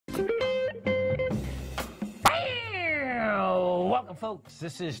Welcome, folks.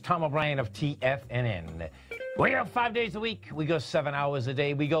 This is Tom O'Brien of TFNN. We're here 5 days a week. We go 7 hours a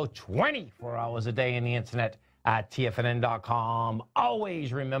day. We go 24 hours a day on the internet at TFNN.com.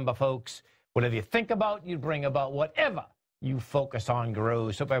 Always remember, folks, whatever you think about, you bring about. Whatever you focus on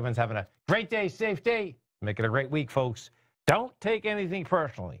grows. Hope everyone's having a great day, safe day. Make it a great week, folks. Don't take anything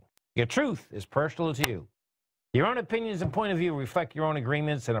personally. Your truth is personal to you. Your own opinions and point of view reflect your own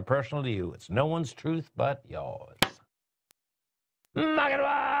agreements and are personal to you. It's no one's truth but yours.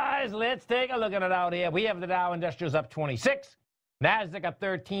 Market-wise, let's take a look at it out here. We have the Dow Industrials up 26, Nasdaq up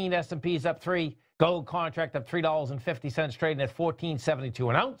 13, S&P's up 3, gold contract up $3.50, trading at $14.72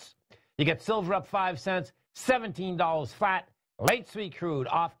 an ounce. You get silver up 5 cents, $17 flat. Late sweet crude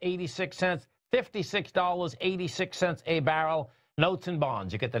off 86 cents, $56.86 a barrel. Notes and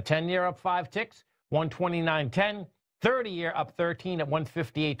bonds. You get the 10-year up 5 ticks, 129.10. 30-year up 13 at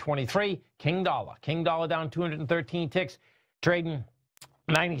 158.23. King dollar down 213 ticks. Trading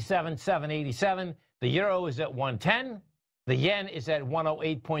 97.787. The euro is at 110. The yen is at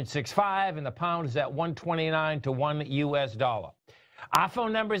 108.65, and the pound is at 129 to 1 U.S. dollar. Our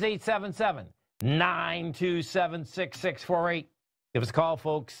phone number is 877-927-6648. Give us a call,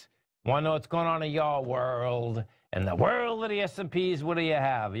 folks. Want to know what's going on in your world. In the world of the S&Ps, what do you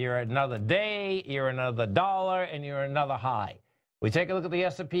have? You're at another day, you're another dollar, and you're another high. We take a look at the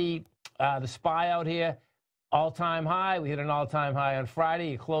S&P, the SPY out here. All-time high. We hit an all-time high on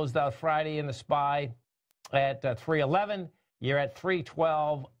Friday. You closed out Friday in the SPY at 311. You're at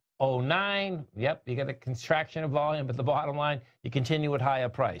 312.09. Yep, you get a contraction of volume, but the bottom line, you continue at higher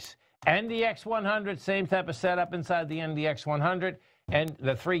price. NDX 100, same type of setup inside the NDX 100. And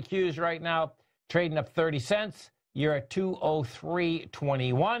the 3Qs right now, trading up 30 cents. You're at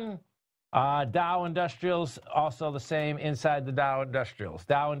 203.21. Dow Industrials, also the same inside the Dow Industrials.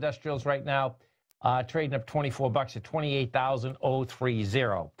 Dow Industrials right now, trading up 24 bucks at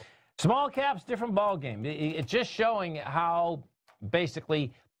 28,030. Small caps, different ball game. It's just showing how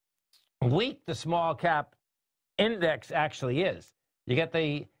basically weak the small cap index actually is. You get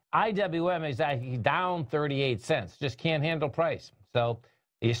the IWM is actually down 38 cents. Just can't handle price. So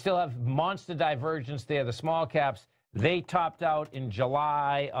you still have monster divergence there. The small caps, they topped out in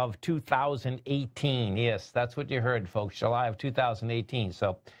July of 2018. Yes, that's what you heard, folks. July of 2018.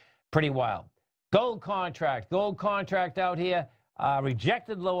 So pretty wild. Gold contract out here,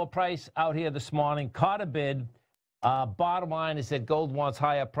 rejected lower price out here this morning, caught a bid. Bottom line is that gold wants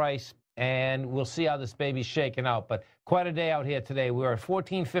higher price, and we'll see how this baby's shaking out. But quite a day out here today. We were at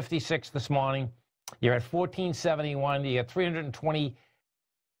 1456 this morning. You're at 1471. You got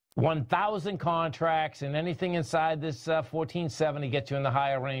 321,000 contracts, and anything inside this 1470 gets you in the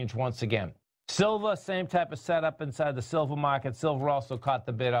higher range once again. Silver, same type of setup inside the silver market. Silver also caught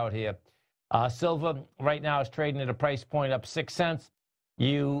the bid out here. Silver right now is trading at a price point up 6 cents.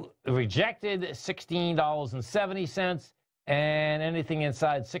 You rejected $16.70, and anything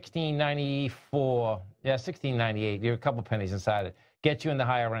inside $16.94. Yeah, $16.98. You're a couple pennies inside it. Get you in the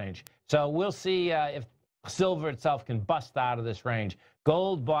higher range. So we'll see if silver itself can bust out of this range.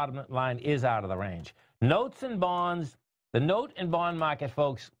 Gold bottom line is out of the range. Notes and bonds. The note and bond market,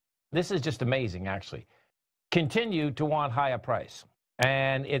 folks, this is just amazing, actually. Continue to want higher price.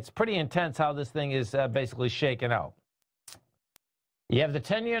 And it's pretty intense how this thing is basically shaken out. You have the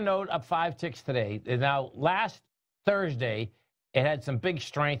 10-year note up 5 ticks today. Now, last Thursday, it had some big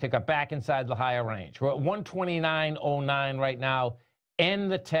strength. It got back inside the higher range. We're at 129.09 right now. In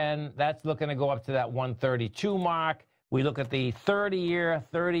the 10, that's looking to go up to that 132 mark. We look at the 30-year.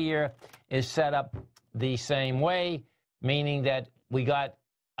 30-year is set up the same way, meaning that we got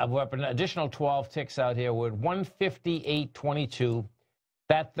we're up an additional 12 ticks out here. We're at 158.22.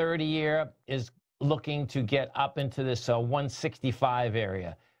 That 30-year is looking to get up into this 165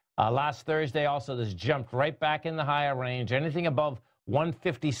 area. Last Thursday, also, this jumped right back in the higher range. Anything above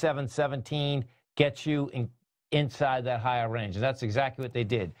 157.17 gets you inside that higher range. And that's exactly what they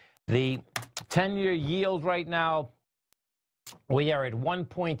did. The 10-year yield right now, we are at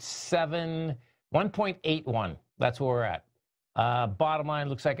 1.81. That's where we're at. Bottom line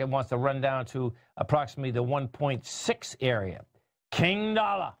looks like it wants to run down to approximately the 1.6 area. King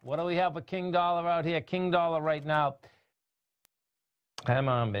dollar. What do we have for King dollar out here? King dollar right now. Come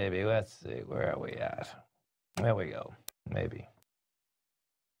on, baby. Let's see. Where are we at? There we go. Maybe.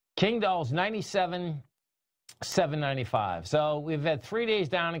 King dollar's 97.795. So we've had 3 days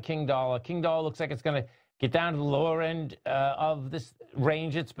down in King dollar. King dollar looks like it's going to get down to the lower end of this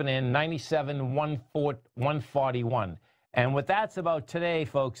range it's been in, 97.141. And what that's about today,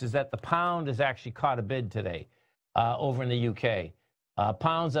 folks, is that the pound has actually caught a bid today over in the UK.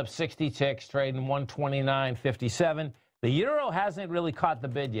 Pound's up 60 ticks, trading 129.57. The euro hasn't really caught the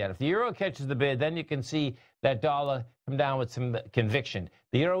bid yet. If the euro catches the bid, then you can see that dollar come down with some conviction.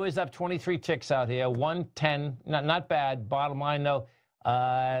 The euro is up 23 ticks out here, 110, not bad. Bottom line, though,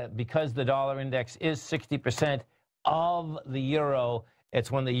 because the dollar index is 60% of the euro, it's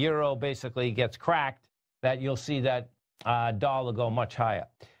when the euro basically gets cracked that you'll see that dollar go much higher.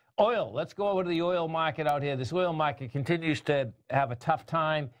 Oil, let's go over to the oil market out here. This oil market continues to have a tough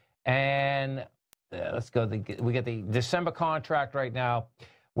time, and let's go. We get the December contract right now.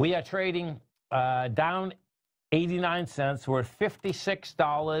 We are trading down 89 cents. We're at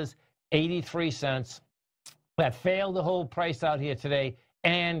 $56.83. That failed to hold price out here today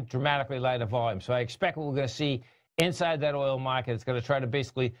and dramatically lighter volume. So I expect what we're going to see inside that oil market, it's going to try to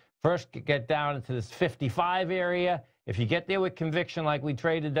basically first get down into this 55 area. If you get there with conviction like we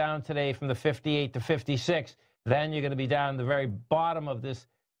traded down today from the 58 to 56, then you're going to be down the very bottom of this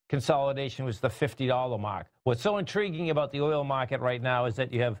consolidation, was the $50 mark. What's so intriguing about the oil market right now is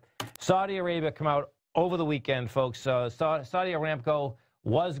that you have Saudi Arabia come out over the weekend, folks. Saudi Aramco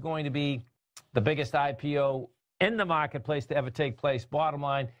was going to be the biggest IPO in the marketplace to ever take place. Bottom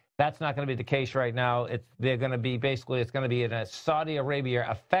line, that's not going to be the case right now. They're going to be basically, it's going to be a Saudi Arabia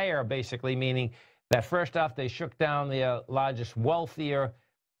affair, basically, meaning that first off, they shook down the largest, wealthier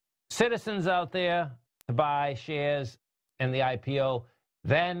citizens out there to buy shares in the IPO.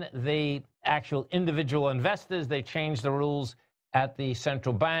 Then the actual individual investors, they changed the rules at the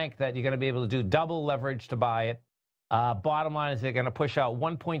central bank that you're going to be able to do double leverage to buy it. Bottom line is they're going to push out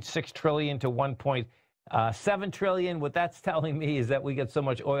 $1.6 trillion to $1.7 trillion. What that's telling me is that we get so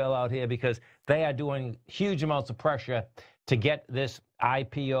much oil out here because they are doing huge amounts of pressure to get this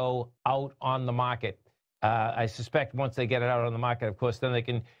IPO out on the market. I suspect once they get it out on the market, of course, then they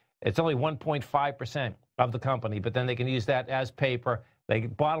can, it's only 1.5% of the company, but then they can use that as paper.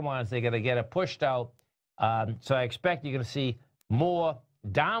 Bottom line is they got to get it pushed out. So I expect you're going to see more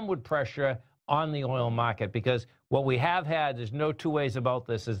downward pressure on the oil market, because what we have had, there's no two ways about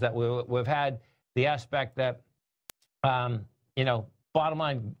this, is that we've had the aspect that, you know, bottom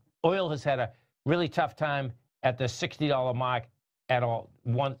line, oil has had a really tough time at the $60 mark at all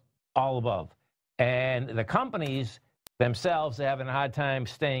above. And the companies themselves are having a hard time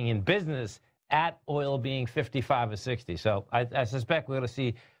staying in business at oil being 55 or 60. So I suspect we're going to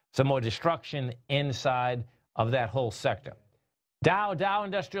see some more destruction inside of that whole sector. Dow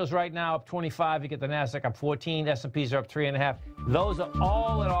Industrials right now up 25. You get the Nasdaq up 14. S&Ps are up 3.5. Those are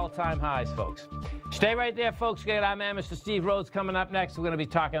all at all-time highs, folks. Stay right there, folks. I'm Mr. Steve Rhodes coming up next. We're going to be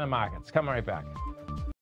talking the markets. Coming right back.